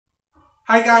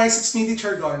Hi guys, it's me,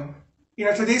 Teacher Gon. In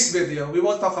our today's video, we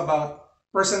will talk about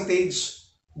percentage,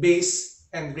 base,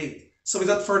 and rate. So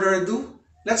without further ado,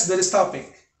 let's do this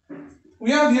topic. We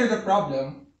have here the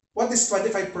problem. What is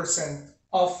 25%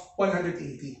 of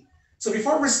 180? So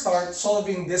before we start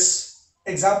solving this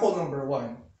example number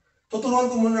 1, tuturuan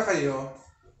ko muna kayo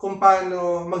kung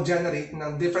paano mag-generate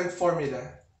ng different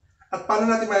formula at paano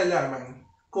natin malalaman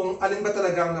kung alin ba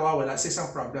talaga ang nawawala sa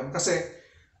isang problem. Kasi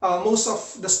most of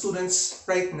the students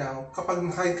right now, kapag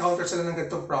naka-encounter sila ng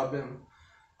ganitong problem,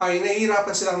 ay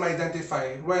nahihirapan silang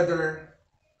ma-identify whether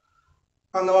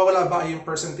ang nawawala ba ay yung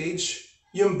percentage,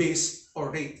 yung base, or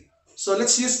rate. So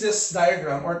let's use this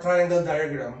diagram or triangle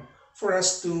diagram for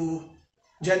us to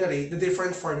generate the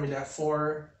different formula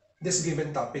for this given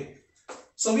topic.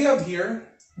 So we have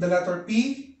here the letter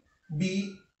P,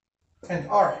 B, and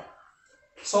R.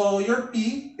 So your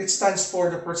P, it stands for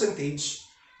the percentage.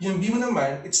 Yung B mo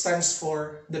naman, it stands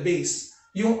for the base.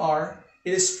 Yung R,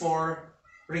 it is for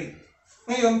rate.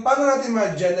 Ngayon, paano natin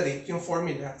ma-generate yung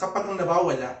formula kapag ang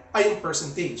nawawala ay yung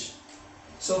percentage?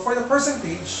 So for the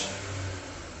percentage,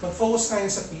 mag-focus tayo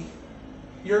sa P.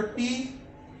 Your P,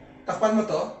 takpan mo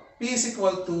to. P is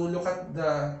equal to, look at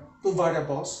the two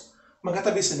variables.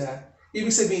 Magkatabi sila. Ibig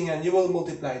sabihin yan, you will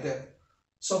multiply them.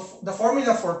 So the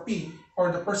formula for P, or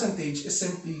the percentage, is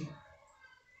simply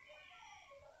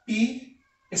P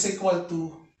is equal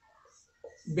to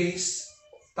base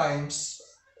times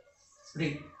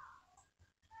rate.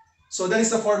 So that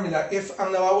is the formula if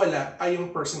ang nawawala ay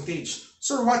yung percentage.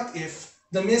 So what if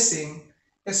the missing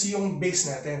is yung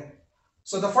base natin?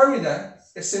 So the formula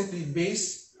is simply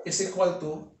base is equal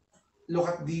to, look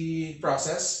at the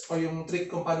process o yung trick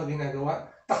kung paano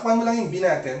ginagawa. Takpan mo lang yung B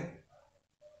natin.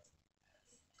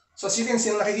 So as you can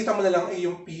see, nakikita mo na lang ay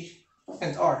yung P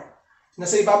and R.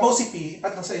 Nasa ibabaw si P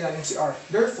at nasa ilalim si R.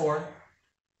 Therefore,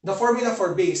 the formula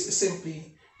for base is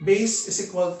simply base is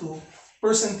equal to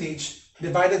percentage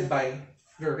divided by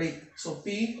your rate. So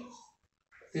P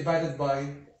divided by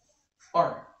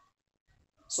R.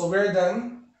 So we're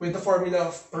done with the formula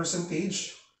of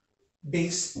percentage,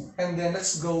 base, and then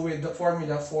let's go with the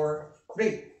formula for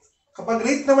rate. Kapag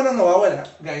rate naman ang nawawala,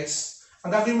 guys,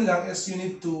 ang gagawin mo lang is you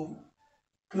need to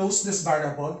close this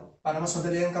variable para mas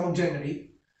madalian ka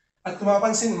mag-generate. At kung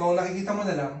mapapansin mo, nakikita mo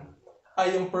na lang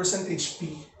ay yung percentage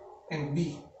P and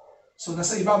B. So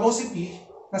nasa ibabaw si P,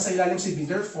 nasa ilalim si B.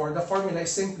 Therefore, the formula is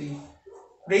simply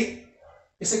rate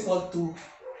is equal to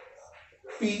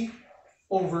P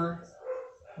over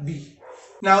B.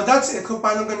 Now, that's it kung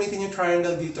paano gamitin yung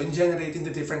triangle dito in generating the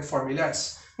different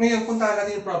formulas. Ngayon, puntahan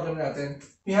natin yung problem natin.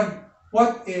 We have,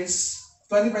 what is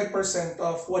 25%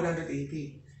 of 180?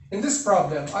 In this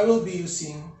problem, I will be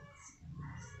using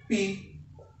P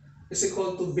is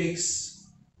equal to base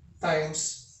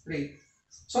times rate.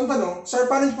 So ang tanong, sir,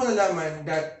 paano niyo po nalaman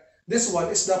that this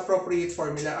one is the appropriate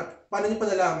formula at paano niyo po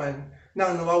nalaman na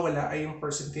ang nawawala ay yung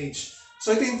percentage?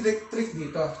 So ito yung trick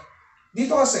dito.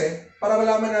 Dito kasi, para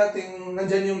malaman natin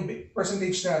nandyan yung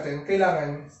percentage natin,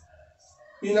 kailangan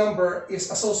yung number is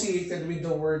associated with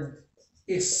the word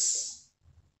is.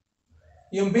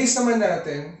 Yung base naman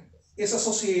natin is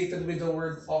associated with the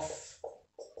word of.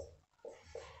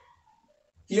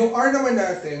 Yung R naman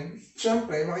natin,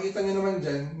 syempre, makikita nyo naman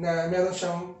dyan na meron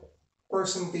siyang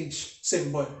percentage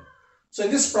symbol. So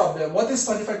in this problem, what is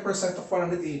 25% of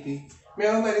 180?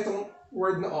 Meron tayo itong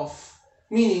word na off,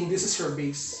 meaning this is your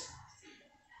base.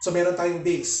 So meron tayong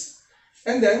base.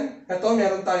 And then, ito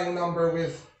meron tayong number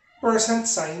with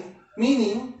percent sign,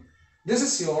 meaning this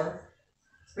is your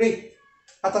rate.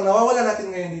 At ang nawawala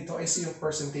natin ngayon dito ay yung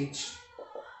percentage.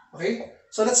 Okay?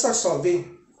 So let's start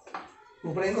solving.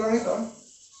 Bubrain ko lang ito.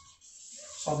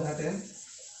 Solve natin.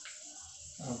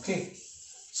 Okay.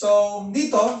 So,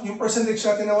 dito, yung percentage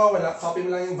natin nawawala, copy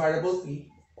mo lang yung variable P.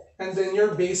 And then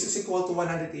your base is equal to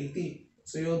 180.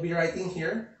 So, you'll be writing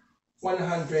here,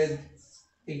 180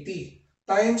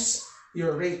 times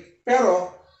your rate.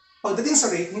 Pero, pagdating sa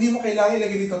rate, hindi mo kailangan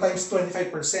ilagay dito times 25%.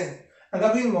 Ang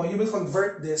gagawin mo, you will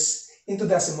convert this into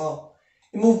decimal.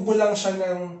 I-move mo lang siya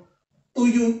ng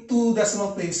two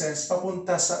decimal places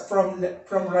papunta sa from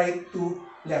right to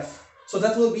left. So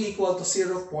that will be equal to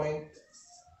 0.25.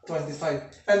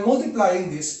 And multiplying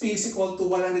this, P is equal to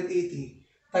 180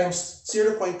 times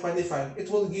 0.25, it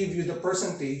will give you the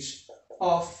percentage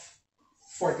of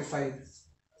 45.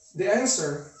 The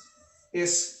answer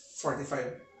is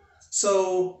 45.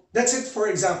 So that's it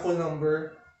for example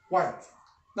number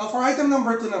 1. Now for item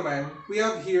number 2 naman, we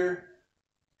have here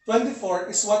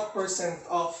 24 is what percent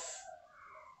of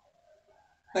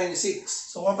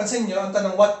 96. So mapansin nyo, ang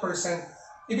tanong what percent,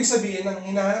 ibig sabihin, ang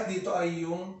hinahanap dito ay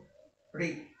yung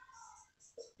rate.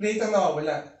 rate ang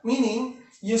nawawala. Meaning,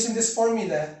 using this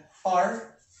formula,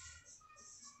 R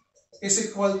is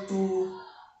equal to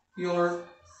your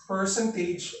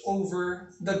percentage over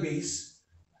the base.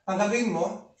 Ang gagawin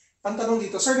mo, ang tanong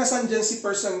dito, sir, nasan dyan si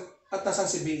percent at nasan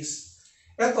si base?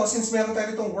 Eto, since meron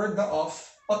tayo itong word na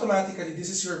off, automatically, this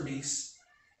is your base.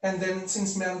 And then,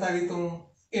 since meron tayo itong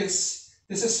is,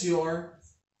 this is your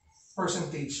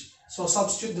percentage. So,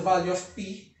 substitute the value of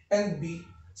P and B.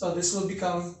 So, this will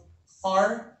become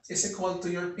R is equal to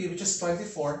your P, which is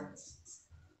 24,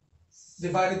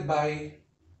 divided by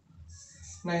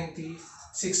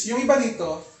 96. Yung iba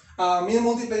dito,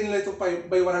 minimultiply nila ito by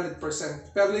 100%.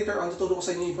 Pero later on, tuturo ko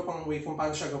sa inyo iba pang way kung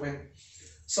paano siya gawin.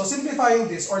 So, simplifying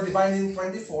this or dividing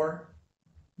 24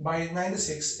 by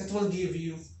 96, it will give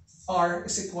you R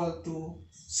is equal to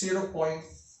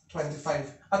 0.25.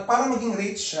 At para maging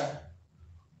rate siya,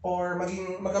 or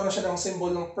magkaroon siya ng symbol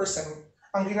ng percent,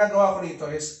 ang ginagawa ko dito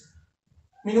is,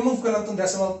 minumove ko lang itong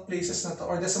decimal places na to,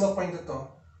 or decimal point na to,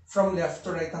 from left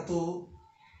to right na two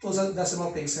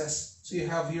decimal places. So you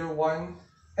have here 1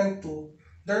 and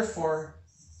 2. Therefore,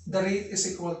 the rate is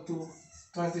equal to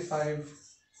 25%.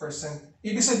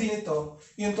 Ibig sabihin nito,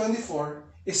 yung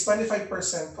 24 is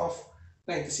 25% of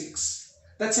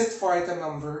 96. That's it for item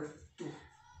number 2.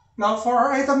 Now, for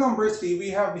our item number 3, we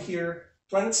have here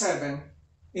 27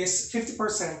 is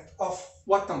 50% of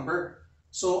what number?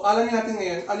 So, alamin natin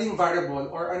ngayon aling variable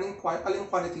or aling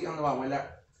quantity ang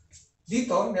nawawala.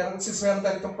 Dito, since meron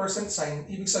tayo itong percent sign,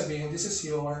 ibig sabihin, this is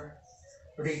your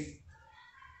rate.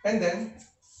 And then,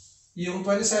 yung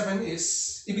 27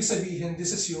 is, ibig sabihin,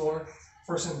 this is your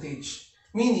percentage.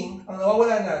 Meaning, ang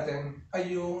nawawala natin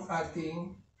ay yung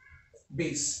ating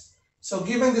base. So,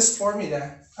 given this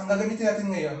formula, ang gagamitin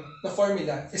natin ngayon, the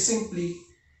formula is simply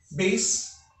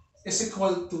base is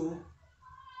equal to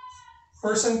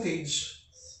percentage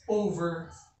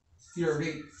over your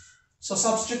rate. So,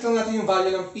 substitute lang natin yung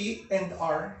value ng P and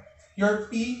R. Your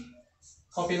P,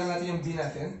 copy lang natin yung B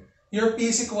natin. Your P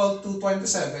is equal to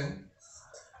 27.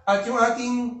 At yung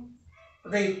ating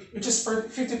rate, which is 50%,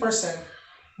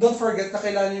 don't forget na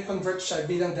kailangan nyo convert siya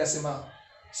bilang decimal.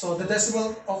 So, the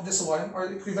decimal of this one, or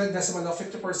equivalent decimal of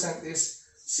 50% is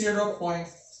 0.50.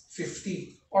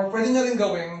 Or pwede nyo rin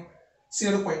gawing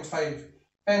 0.5.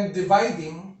 And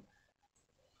dividing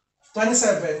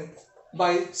 27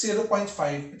 by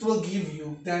 0.5, it will give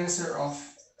you the answer of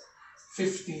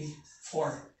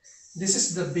 54. This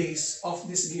is the base of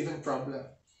this given problem.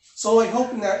 So I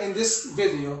hope na in this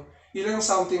video, you learn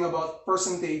something about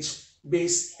percentage,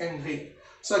 base, and rate.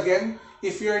 So again,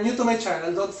 if you're new to my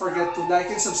channel, don't forget to like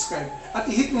and subscribe. At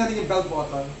i-hit nga rin yung bell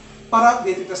button para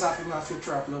updated ka sa aking mga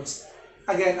future uploads.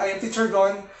 Again, I am Teacher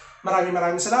Gon.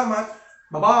 Maraming salamat.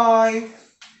 Bye-bye!